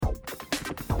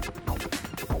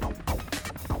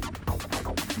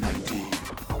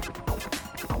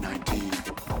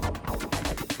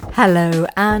Hello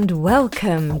and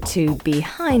welcome to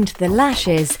Behind the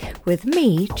Lashes with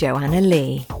me, Joanna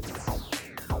Lee.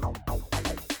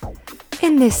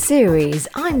 In this series,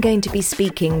 I'm going to be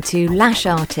speaking to lash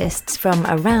artists from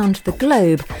around the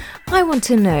globe. I want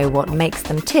to know what makes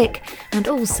them tick and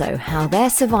also how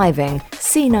they're surviving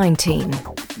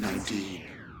C19.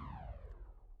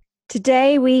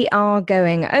 Today we are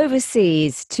going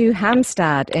overseas to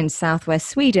Halmstad in southwest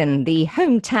Sweden, the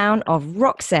hometown of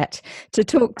Roxette, to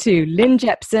talk to Lynn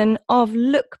Jepson of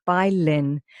Look by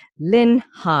Lynn. Lynn,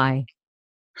 hi.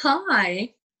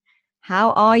 Hi.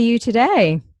 How are you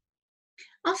today?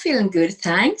 I'm feeling good,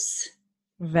 thanks.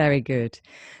 Very good.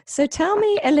 So tell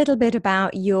me a little bit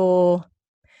about your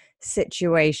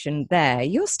situation there.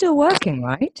 You're still working,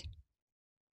 right?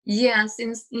 Yes,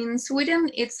 in Sweden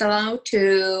it's allowed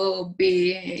to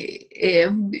be,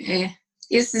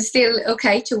 it's still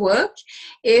okay to work.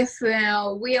 If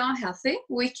we are healthy,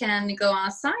 we can go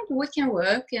outside, we can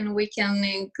work, and we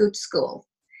can go to school.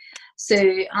 So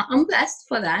I'm blessed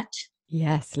for that.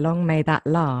 Yes, long may that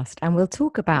last. And we'll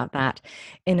talk about that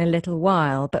in a little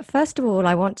while. But first of all,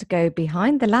 I want to go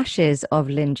behind the lashes of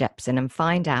Lynn Jepson and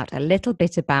find out a little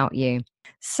bit about you.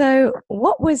 So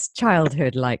what was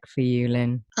childhood like for you,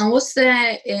 Lynn? I was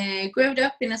grew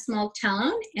up in a small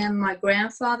town, and my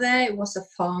grandfather was a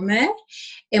farmer,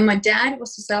 and my dad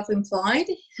was self-employed.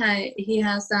 He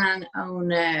has an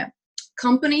own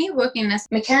company working as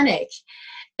mechanic.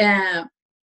 And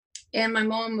my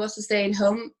mom was a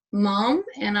stay-at-home mom,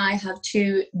 and I have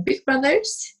two big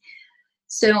brothers.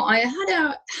 So I had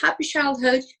a happy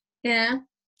childhood. Yeah.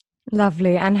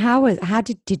 Lovely. And how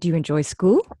did you enjoy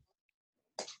school?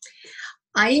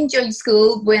 I enjoyed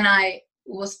school when I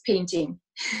was painting.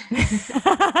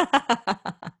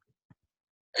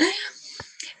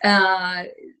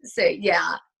 So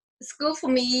yeah, school for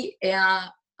me,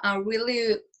 I'm a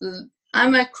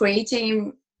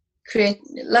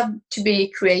love to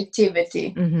be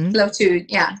creativity. Mm-hmm. Love to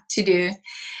do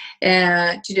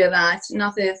that,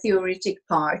 not the theoretic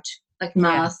part like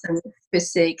math and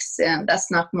physics, and that's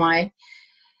not my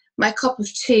cup of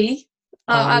tea.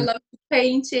 I love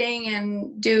painting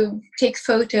and take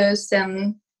photos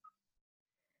and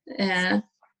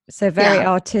so very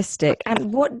artistic.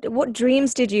 And what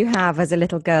dreams did you have as a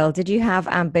little girl? Did you have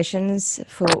ambitions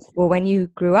for when you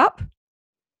grew up?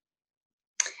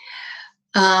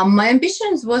 My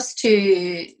ambitions was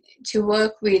to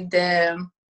work with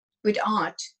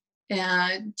art,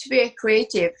 to be a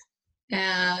creative.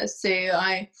 So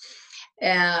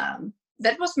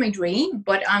that was my dream.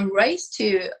 But I'm raised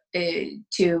to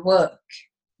work.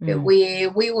 Mm.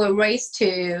 We were raised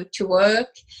to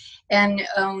work and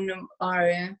own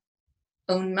our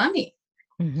own money.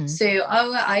 Mm-hmm. So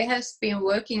I have been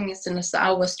working since I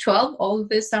was 12 all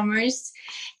the summers,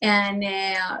 and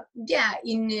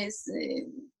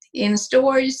in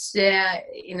stores,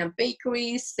 in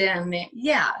bakeries, and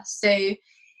so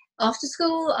after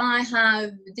school I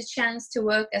have the chance to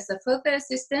work as a photo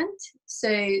assistant.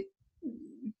 So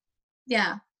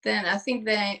then I think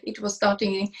that it was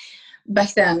starting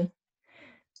back then.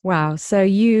 Wow. So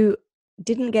you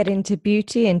didn't get into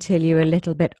beauty until you were a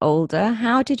little bit older.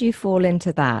 How did you fall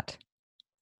into that?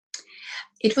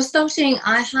 It was starting,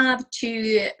 I have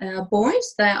two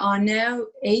boys that are now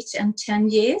 8 and 10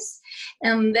 years.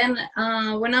 And then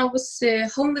when I was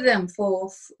home with them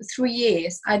for 3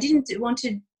 years, I didn't want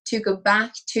to go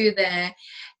back to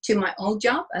my old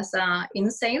job as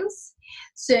in sales.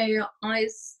 So I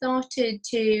started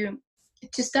to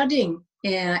studying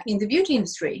in the beauty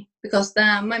industry, because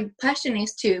my passion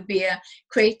is to be a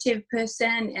creative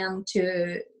person and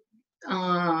to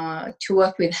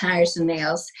work with hairs and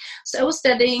nails. So I was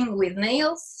studying with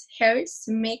nails, hairs,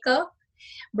 makeup,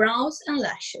 brows, and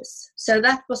lashes. So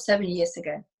that was 7 years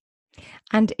ago.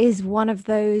 And is one of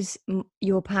those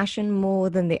your passion more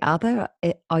than the other?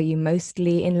 Are you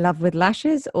mostly in love with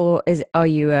lashes, or are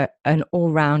you an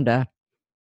all-rounder?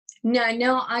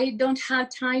 No, I don't have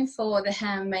time for the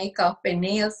hair, makeup, and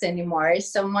nails anymore.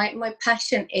 So my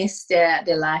passion is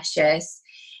the lashes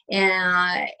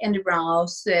and the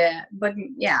brows. But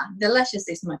the lashes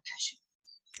is my passion.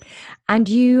 And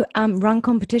you run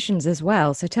competitions as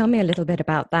well. So tell me a little bit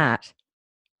about that.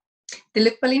 The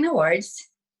Look by Lynn Awards.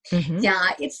 Mm-hmm.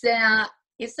 Yeah, it's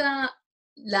a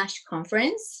lash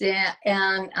conference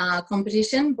and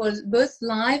competition, both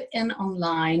live and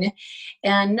online.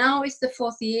 And now it's the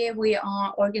 4th year we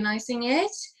are organizing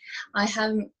it. I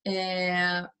have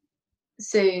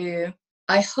so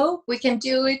I hope we can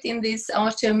do it in this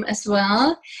autumn as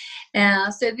well.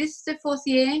 So this is the 4th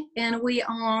year, and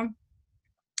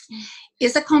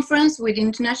it's a conference with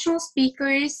international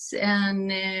speakers,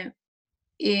 and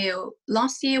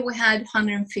last year we had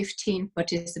 115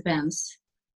 participants.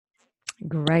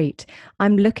 Great.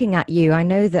 I'm looking at you. I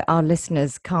know that our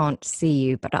listeners can't see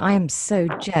you, but I am so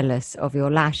jealous of your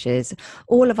lashes.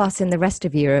 All of us in the rest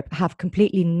of Europe have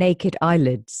completely naked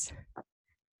eyelids.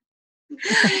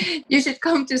 You should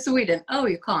come to Sweden. Oh,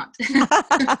 you can't.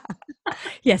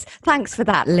 Yes, thanks for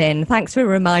that, Lynn. Thanks for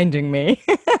reminding me.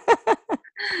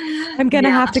 I'm going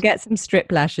to have to get some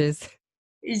strip lashes.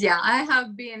 Yeah, I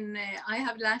have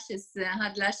lashes,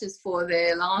 had lashes for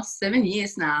the last 7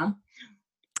 years now.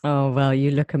 Oh, well,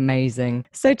 you look amazing.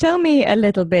 So tell me a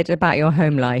little bit about your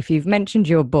home life. You've mentioned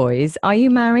your boys. Are you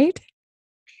married?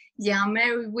 Yeah, I'm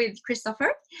married with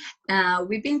Christopher.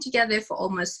 We've been together for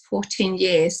almost 14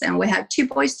 years, and we have 2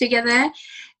 boys together,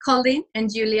 Colin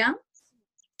and Julia.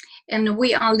 And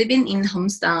we are living in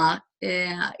Halmstad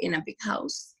in a big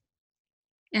house.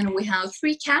 And we have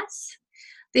 3 cats.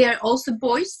 They are also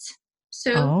boys.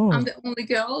 So I'm the only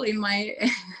girl in my...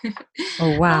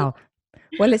 Oh, wow.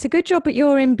 Well, it's a good job that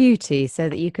you're in beauty so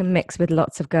that you can mix with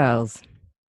lots of girls.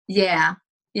 Yeah.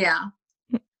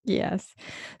 Yes.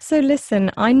 So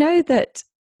listen, I know that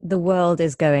the world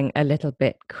is going a little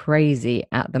bit crazy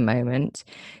at the moment.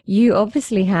 You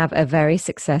obviously have a very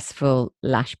successful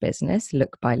lash business,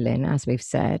 Look by Lynn, as we've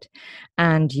said,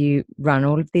 and you run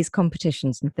all of these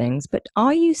competitions and things. But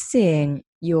are you seeing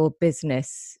your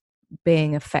business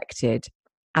being affected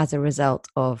as a result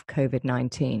of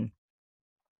COVID-19?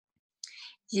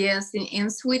 Yes, in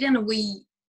Sweden, we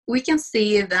can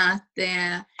see that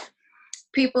the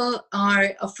people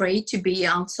are afraid to be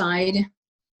outside.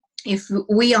 If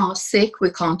we are sick, we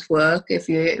can't work. If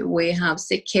we have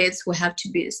sick kids, we have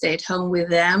to stay at home with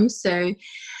them. So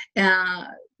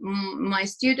my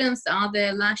students are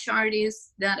the lash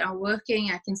artists that are working.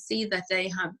 I can see that they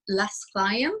have less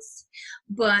clients,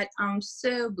 but I'm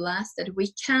so blessed that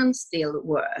we can still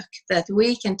work, that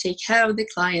we can take care of the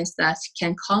clients that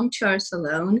can come to our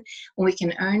salon and we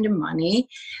can earn the money.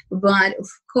 But of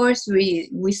course, we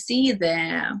see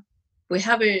we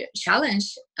have a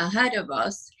challenge ahead of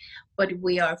us, but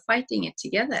we are fighting it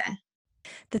together.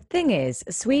 The thing is,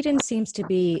 Sweden seems to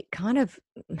be kind of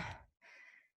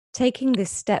taking this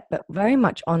step, but very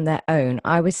much on their own.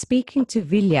 I was speaking to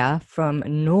Vilja from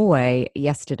Norway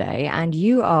yesterday, and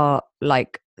you are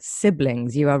like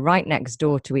siblings. You are right next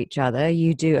door to each other.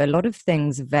 You do a lot of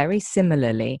things very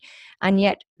similarly. And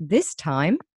yet this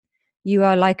time you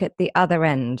are like at the other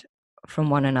end from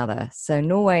one another. So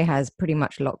Norway has pretty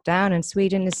much locked down and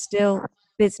Sweden is still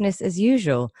business as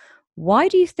usual. Why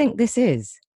do you think this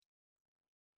is?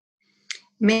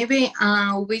 Maybe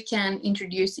we can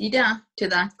introduce Ida to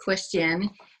that question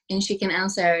and she can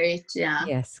answer it. Yeah.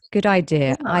 Yes, good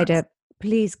idea. Ida,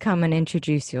 please come and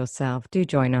introduce yourself. Do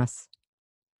join us.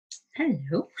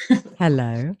 Hello.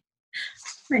 Hello.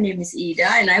 My name is Ida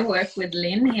and I work with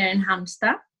Lynn here in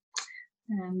Halmstad.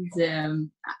 And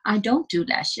I don't do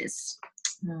lashes.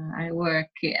 I work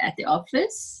at the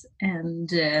office and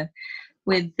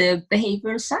with the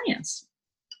behavioral science.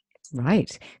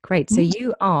 Right. Great. So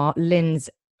you are Lynn's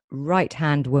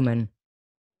right-hand woman.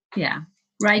 Yeah.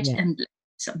 Right and left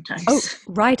sometimes. Oh,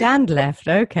 right and left.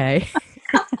 Okay.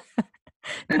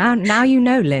 Now you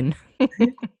know, Lynn.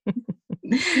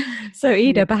 So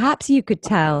Ida, perhaps you could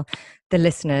tell the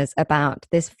listeners about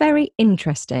this very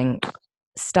interesting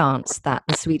stance that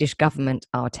the Swedish government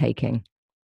are taking.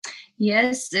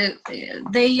 Yes,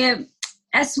 they,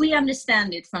 as we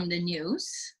understand it from the news,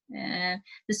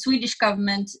 the Swedish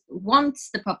government wants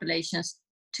the populations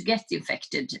to get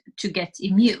infected, to get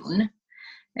immune,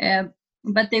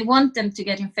 but they want them to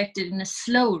get infected in a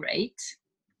slow rate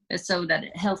so that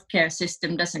the healthcare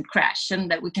system doesn't crash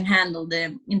and that we can handle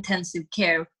the intensive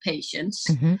care patients.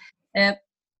 Mm-hmm.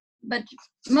 But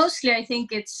mostly I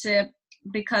think it's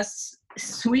because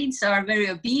Swedes are very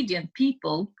obedient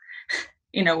people.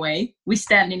 In a way, we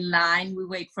stand in line, we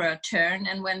wait for our turn,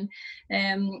 and when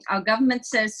our government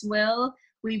says, well,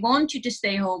 we want you to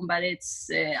stay home, but it's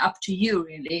up to you,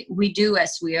 really, we do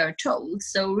as we are told.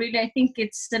 So really, I think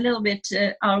it's a little bit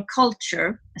our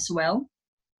culture as well.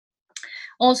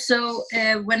 Also,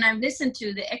 when I listen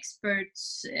to the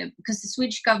experts, because the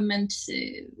Swedish government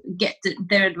get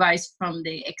their advice from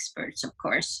the experts, of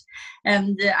course,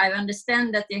 and I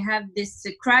understand that they have this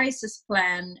crisis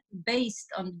plan based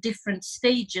on different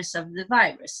stages of the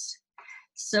virus.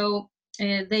 So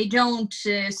they don't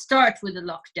start with a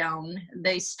lockdown.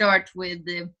 They start with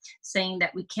saying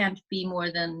that we can't be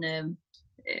more than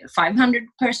 500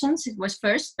 persons. It was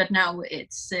first, but now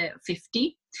it's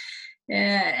 50.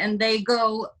 And they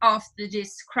go after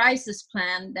this crisis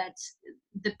plan that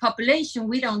the population,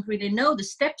 we don't really know the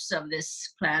steps of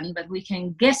this plan, but we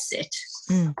can guess it.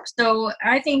 So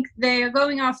I think they are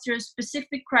going after a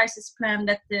specific crisis plan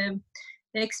that the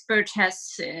expert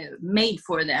has made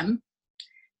for them.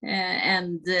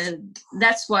 And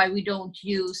that's why we don't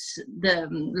use the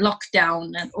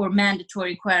lockdown or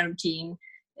mandatory quarantine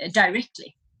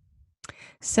directly.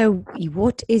 So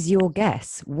what is your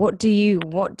guess? What do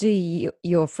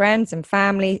your friends and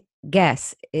family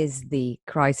guess is the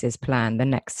crisis plan, the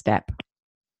next step?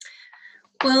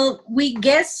 Well, we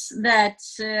guess that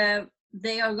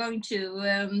they are going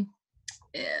to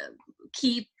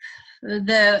keep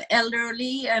the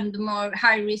elderly and the more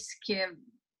high-risk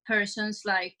persons,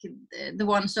 like the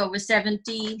ones over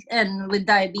 70 and with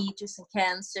diabetes and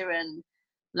cancer and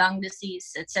lung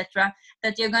disease, etc.,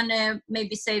 that you're going to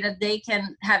maybe say that they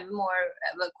can have more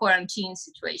of a quarantine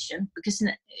situation, because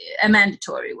a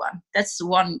mandatory one. That's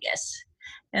one guess.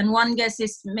 And one guess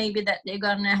is maybe that they're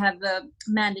going to have a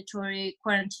mandatory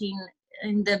quarantine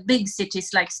in the big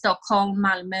cities like Stockholm,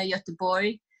 Malmö,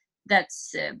 Göteborg, that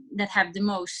have the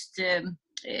most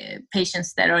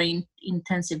patients that are in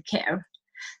intensive care.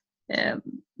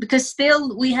 Because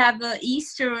still we have an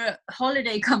Easter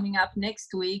holiday coming up next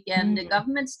week, and the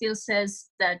government still says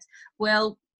that,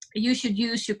 well, you should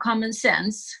use your common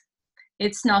sense.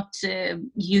 It's not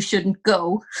you shouldn't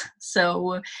go.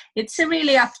 So it's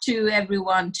really up to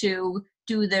everyone to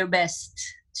do their best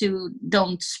to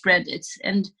don't spread it.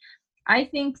 And I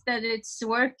think that it's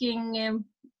working.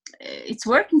 It's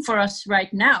working for us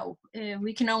right now.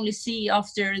 We can only see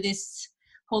after this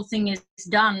whole thing is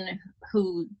done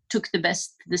who took the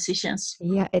best decisions.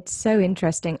 Yeah, it's so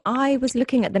interesting. I was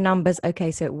looking at the numbers.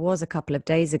 Okay, so it was a couple of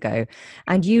days ago,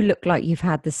 and you look like you've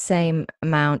had the same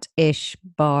amount-ish,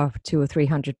 bar 200 or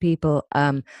 300 people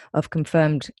of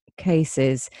confirmed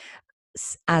cases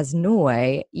as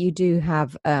Norway. You do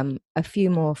have a few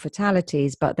more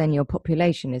fatalities, but then your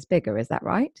population is bigger. Is that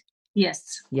right?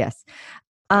 Yes. Yes.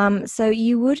 So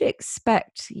you would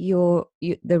expect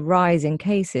the rise in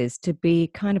cases to be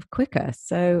kind of quicker.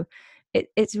 So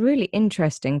it's really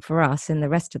interesting for us in the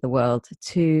rest of the world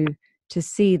to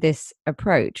see this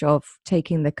approach of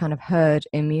taking the kind of herd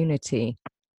immunity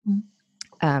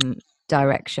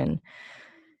direction.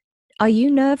 Are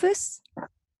you nervous?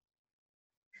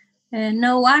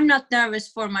 No, I'm not nervous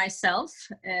for myself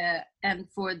and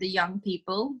for the young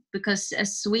people, because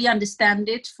as we understand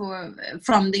it from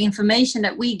the information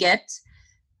that we get,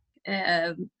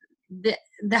 the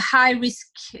high risk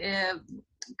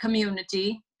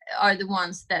community are the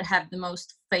ones that have the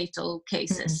most fatal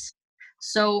cases.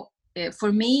 So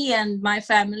for me and my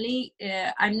family,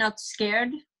 I'm not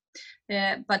scared.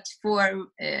 But for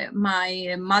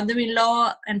my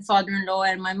mother-in-law and father-in-law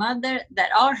and my mother that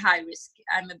are high risk,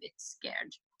 I'm a bit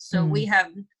scared. So we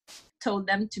have told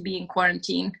them to be in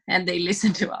quarantine, and they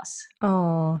listen to us.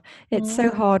 Oh, it's so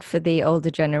hard for the older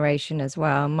generation as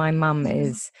well. My mum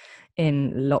is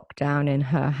in lockdown in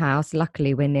her house.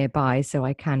 Luckily, we're nearby, so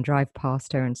I can drive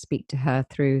past her and speak to her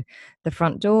through the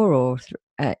front door or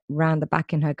round the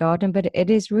back in her garden, but it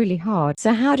is really hard.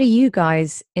 So how do you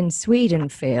guys in Sweden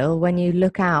feel when you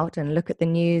look out and look at the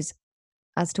news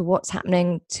as to what's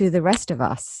happening to the rest of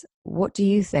us? What do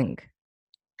you think?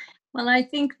 Well, I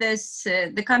think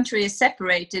the country is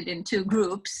separated in two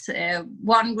groups.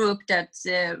 One group that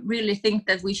really think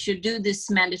that we should do this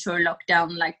mandatory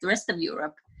lockdown like the rest of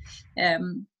Europe.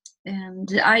 And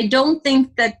I don't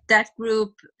think that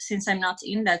group, since I'm not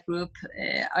in that group,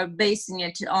 are basing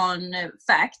it on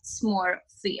facts, more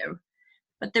fear.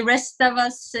 But the rest of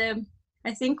us,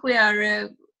 I think we are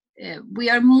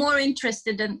more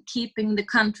interested in keeping the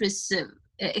country's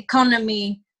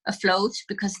economy afloat,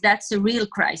 because that's a real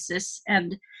crisis.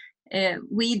 And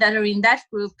we that are in that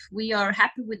group, we are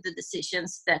happy with the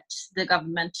decisions that the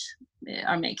government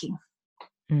are making.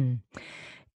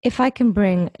 If I can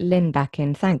bring Lynn back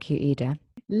in. Thank you, Ida.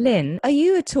 Lynn, are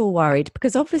you at all worried?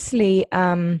 Because obviously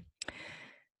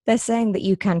they're saying that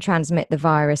you can transmit the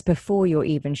virus before you're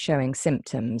even showing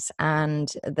symptoms,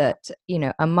 and that, you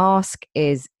know, a mask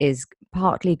is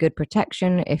partly good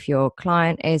protection if your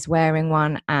client is wearing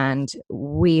one and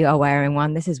we are wearing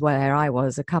one. This is where I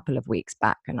was a couple of weeks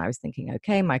back, and I was thinking,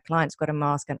 okay, my client's got a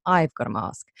mask and I've got a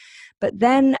mask. But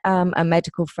then a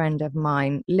medical friend of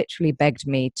mine literally begged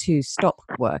me to stop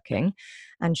working,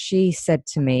 and she said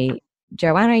to me,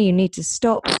 Joanna, you need to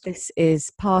stop. This is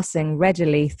passing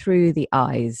readily through the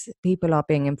eyes. People are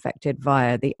being infected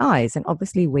via the eyes, and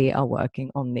obviously we are working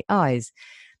on the eyes.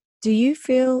 Do you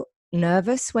feel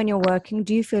nervous when you're working?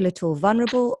 Do you feel at all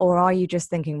vulnerable, or are you just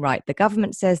thinking, right, the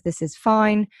government says this is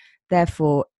fine,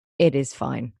 therefore it is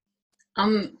fine?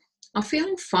 I'm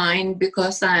feeling fine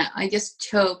because I just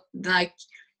hope, like,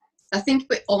 I think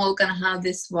we're all gonna have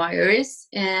this virus,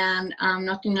 and I'm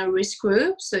not in a risk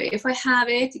group. So if I have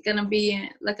it, it's gonna be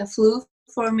like a flu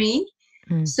for me.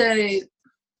 So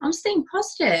I'm staying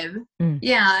positive.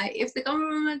 Yeah, if the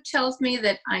government tells me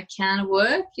that I can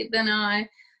work, then I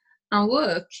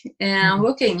work. And I'm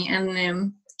working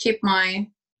and keep my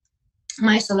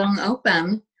salon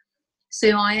open.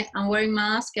 So I'm wearing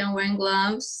mask, I'm wearing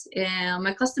gloves.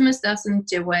 My customers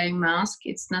doesn't wearing mask.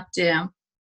 It's not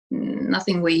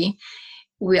nothing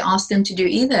we ask them to do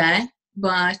either.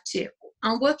 But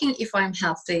I'm working if I'm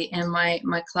healthy, and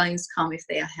my clients come if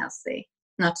they are healthy.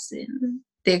 Not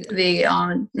they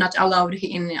are not allowed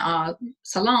in our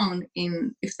salon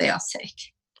if they are sick.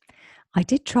 I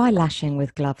did try lashing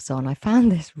with gloves on. I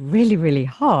found this really, really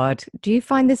hard. Do you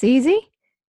find this easy?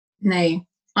 No,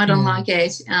 I don't like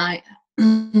it.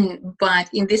 But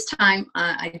in this time,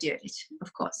 I do it,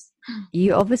 of course.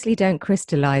 You obviously don't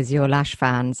crystallize your lash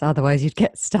fans, otherwise you'd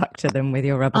get stuck to them with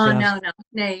your rubber gloves.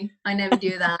 No, I never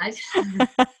do that.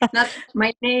 Not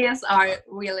my nails are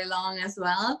really long as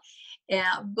well.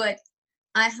 Yeah, but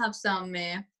I have some.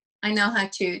 I know how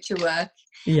to work.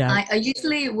 Yeah. I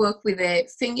usually work with a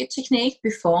finger technique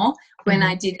before when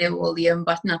I did a volume,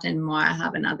 but not anymore. I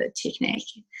have another technique.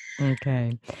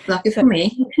 Okay. Lucky for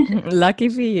me. Lucky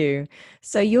for you.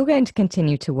 So you're going to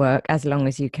continue to work as long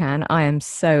as you can. I am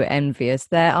so envious.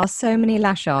 There are so many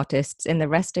lash artists in the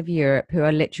rest of Europe who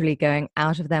are literally going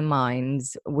out of their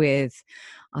minds with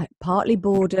partly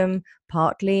boredom,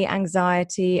 partly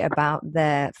anxiety about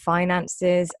their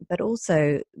finances, but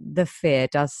also the fear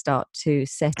does start to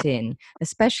set in,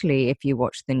 especially if you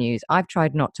watch the news. I've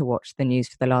tried not to watch the news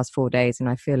for the last 4 days and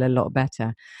I feel a lot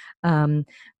better.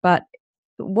 But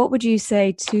what would you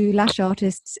say to lash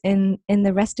artists in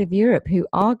the rest of Europe who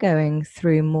are going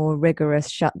through more rigorous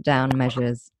shutdown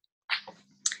measures?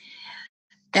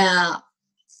 I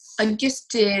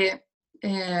just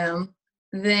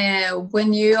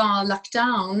when you are locked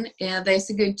down, there's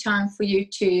a good time for you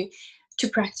to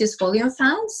practice volume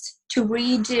fans, to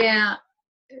read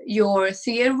your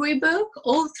theory book,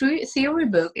 all through theory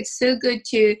book. It's so good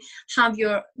to have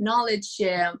your knowledge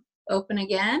open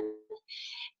again,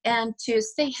 and to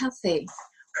stay healthy.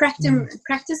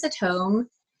 Practice at home,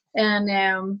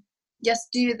 and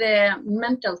just do the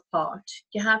mental part.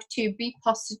 You have to be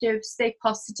positive, stay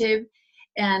positive,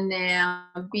 and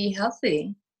be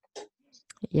healthy.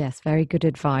 Yes, very good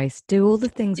advice. Do all the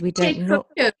things we don't know.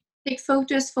 Take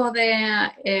photos for the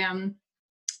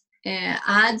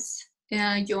ads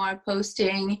you are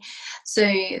posting. So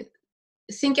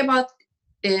think about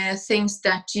things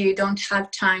that you don't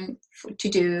have time to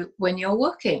do when you're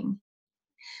working.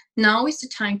 Now is the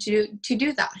time to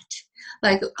do that.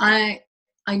 Like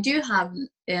I do have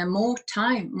more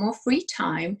time, more free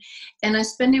time, and I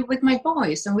spend it with my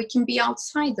boys, and we can be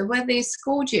outside. The weather is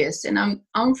gorgeous, and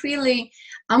I'm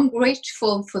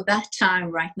grateful for that time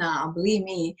right now. Believe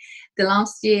me, the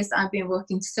last years I've been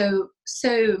working so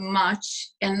much,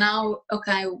 and now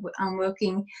I'm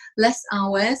working less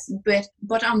hours,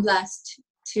 but I'm blessed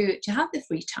to have the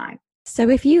free time. So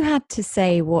if you had to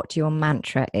say what your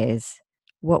mantra is,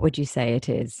 what would you say it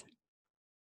is?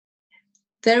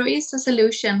 There is a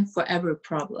solution for every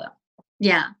problem.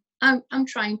 Yeah, I'm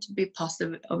trying to be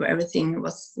positive over everything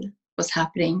was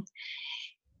happening.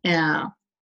 Yeah.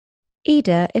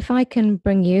 Ida, if I can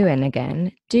bring you in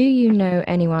again, do you know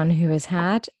anyone who has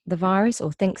had the virus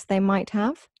or thinks they might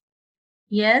have?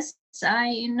 Yes,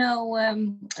 I know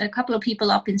a couple of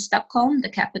people up in Stockholm, the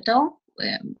capital,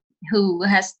 who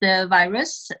has the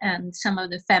virus, and some of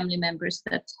the family members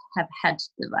that have had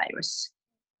the virus.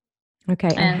 Okay,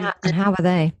 and how are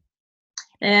they?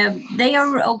 They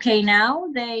are okay now.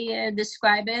 They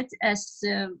describe it as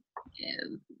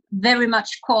very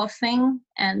much coughing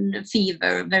and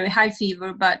fever, very high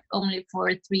fever, but only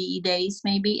for 3 days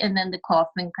maybe, and then the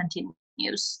coughing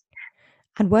continues.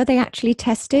 And were they actually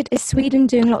tested? Is Sweden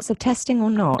doing lots of testing or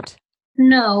not?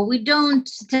 No, we don't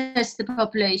test the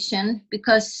population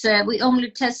because we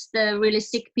only test the really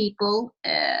sick people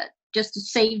just to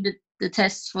save the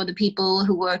tests for the people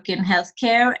who work in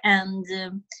healthcare. And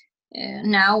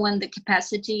now when the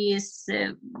capacity is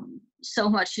so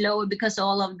much lower because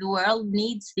all of the world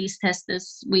needs these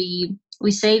tests, we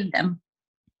save them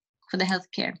for the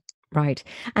healthcare. Right.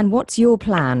 And what's your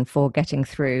plan for getting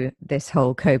through this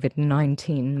whole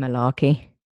COVID-19 malarkey?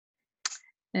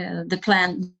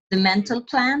 The mental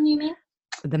plan, you mean?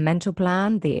 The mental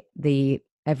plan, the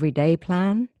everyday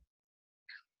plan?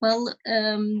 Well,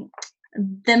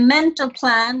 the mental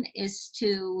plan is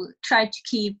to try to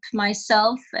keep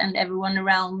myself and everyone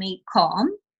around me calm,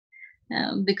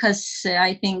 because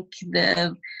I think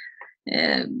the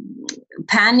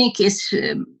panic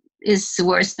is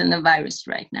worse than the virus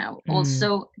right now.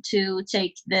 Also, to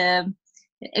take the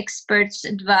experts'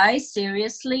 advice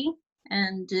seriously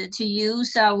and to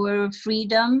use our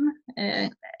freedom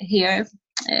here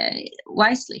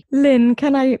wisely. Lynn,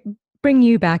 can I bring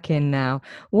you back in now?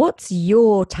 What's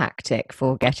your tactic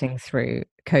for getting through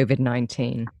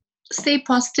COVID-19? Stay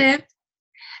positive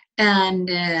and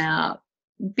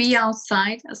be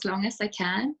outside as long as I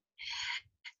can.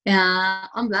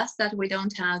 I'm blessed that we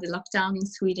don't have the lockdown in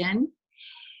Sweden.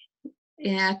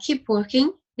 Keep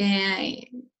working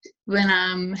when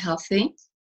I'm healthy.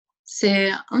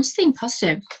 So I'm staying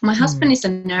positive. My husband is a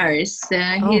nurse.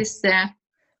 He's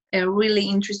really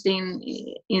interested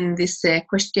in this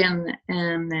question.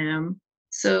 And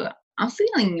so I'm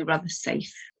feeling rather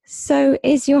safe. So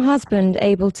is your husband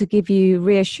able to give you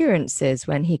reassurances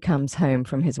when he comes home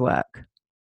from his work?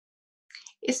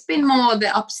 It's been more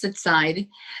the opposite side.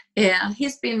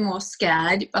 He's been more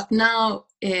scared, but now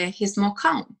he's more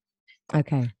calm.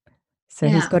 Okay. So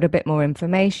he's got a bit more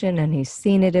information and he's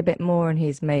seen it a bit more and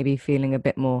he's maybe feeling a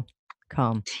bit more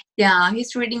calm. Yeah,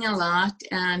 he's reading a lot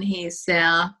and he's,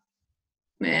 but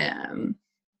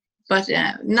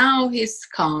now he's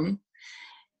calm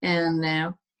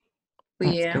and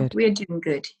we are doing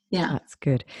good. Yeah. That's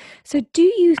good. So do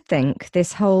you think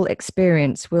this whole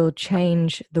experience will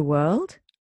change the world?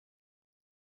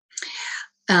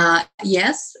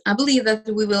 Yes, I believe that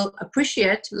we will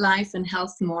appreciate life and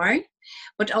health more,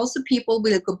 but also people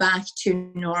will go back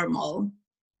to normal.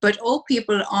 But all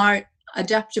people are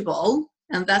adaptable,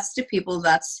 and that's the people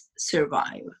that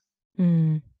survive.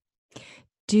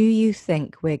 Do you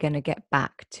think we're going to get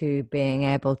back to being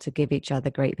able to give each other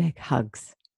great big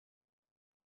hugs?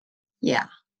 Yeah.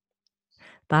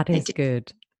 That is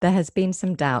good. There has been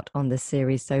some doubt on this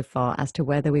series so far as to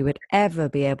whether we would ever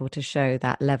be able to show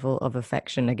that level of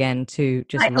affection again to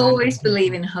just I always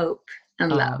believe in hope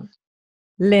and love.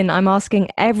 Lynn, I'm asking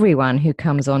everyone who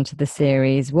comes onto the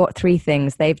series what 3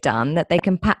 things they've done that they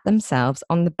can pat themselves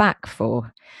on the back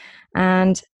for.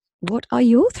 And what are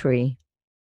your 3?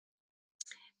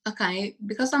 Okay,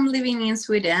 because I'm living in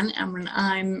Sweden and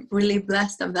I'm really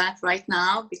blessed of that right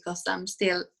now because I'm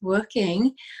still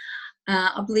working.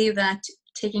 I believe that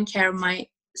taking care of my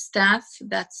staff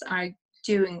that are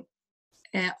doing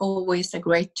always a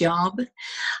great job.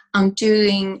 I'm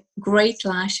doing great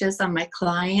lashes on my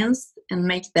clients and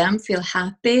make them feel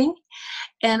happy.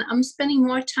 And I'm spending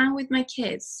more time with my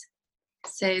kids.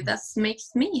 So that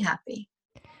makes me happy.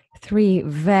 3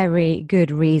 very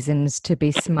good reasons to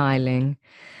be smiling.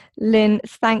 Lynn,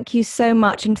 thank you so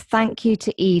much, and thank you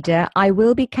to Ida. I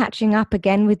will be catching up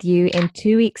again with you in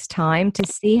 2 weeks' time to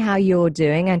see how you're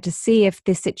doing and to see if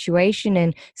the situation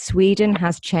in Sweden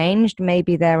has changed.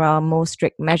 Maybe there are more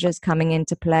strict measures coming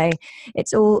into play.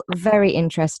 It's all very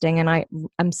interesting, and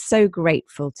I'm so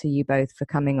grateful to you both for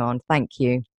coming on. Thank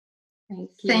you.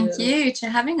 Thank you for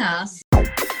having us.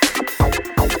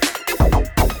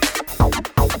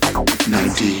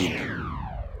 19.